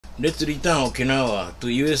let's return Okinawa to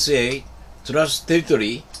USA Trust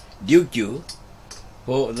Territory, Ryukyu,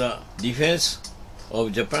 for the defense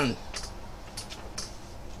of Japan.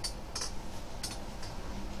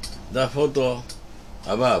 The photo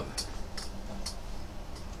above.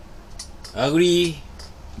 Agree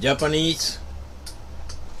Japanese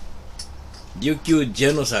Ryukyu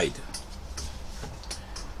genocide.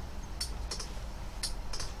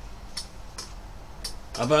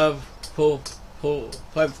 Above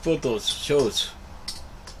five photos shows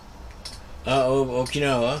are of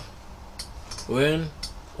Okinawa when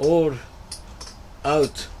all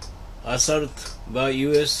out assault by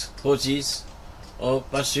US forces of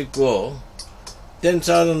Pacific War,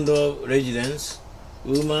 10,000 of residents,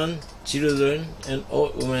 women, children, and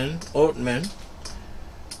old men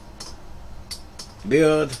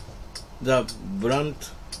bear the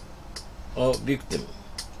brunt of victim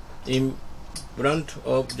in front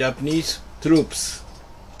of Japanese troops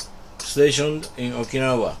stationed in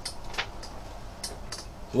Okinawa.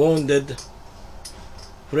 Wounded,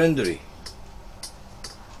 friendly.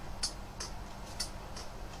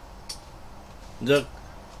 The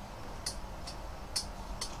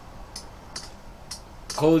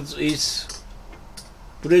cause is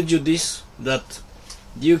prejudice that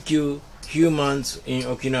Ryukyu humans in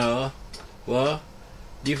Okinawa were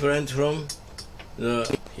different from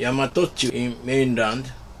the Yamatochu in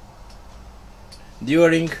mainland.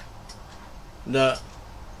 During the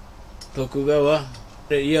Tokugawa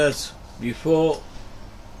years before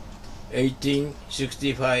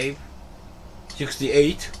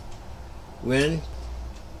 1868, when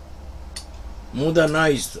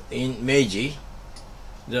modernized in Meiji,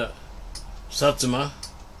 the Satsume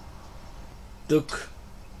took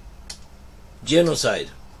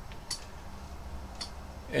genocide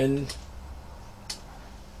and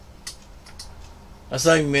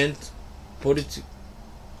assignment policy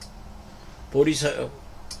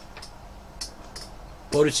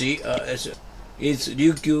is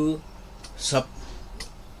Ryukyu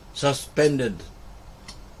suspended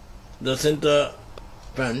the center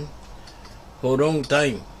plan for a long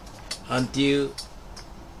time until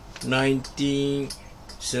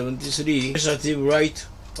 1973. Administrative right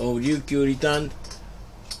of Ryukyu returned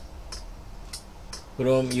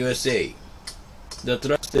from USA, the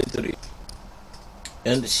trust territory,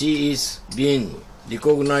 and she is being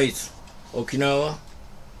recognized Okinawa,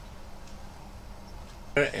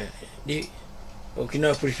 the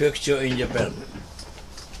Okinawa prefecture in Japan.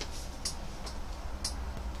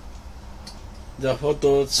 The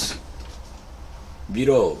photos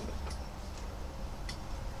below.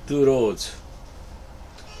 Two roads.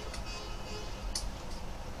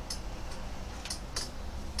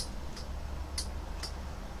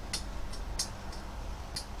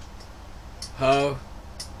 How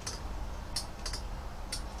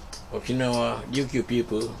Okinawa Ryukyu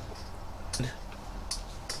people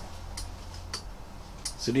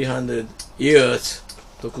 300 years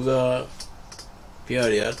Tokugawa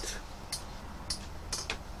period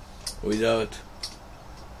without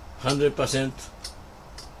 100%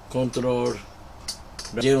 control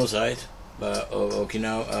genocide by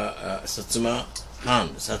Okinawa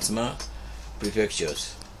Satsume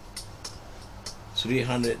prefectures.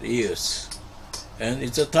 300 years, and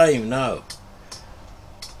it's a time now.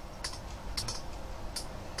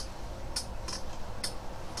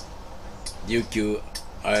 Ryukyu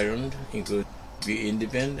Island include be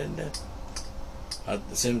independent at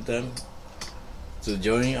the same time to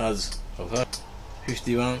join as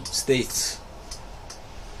 51 states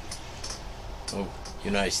of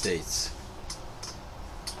United States.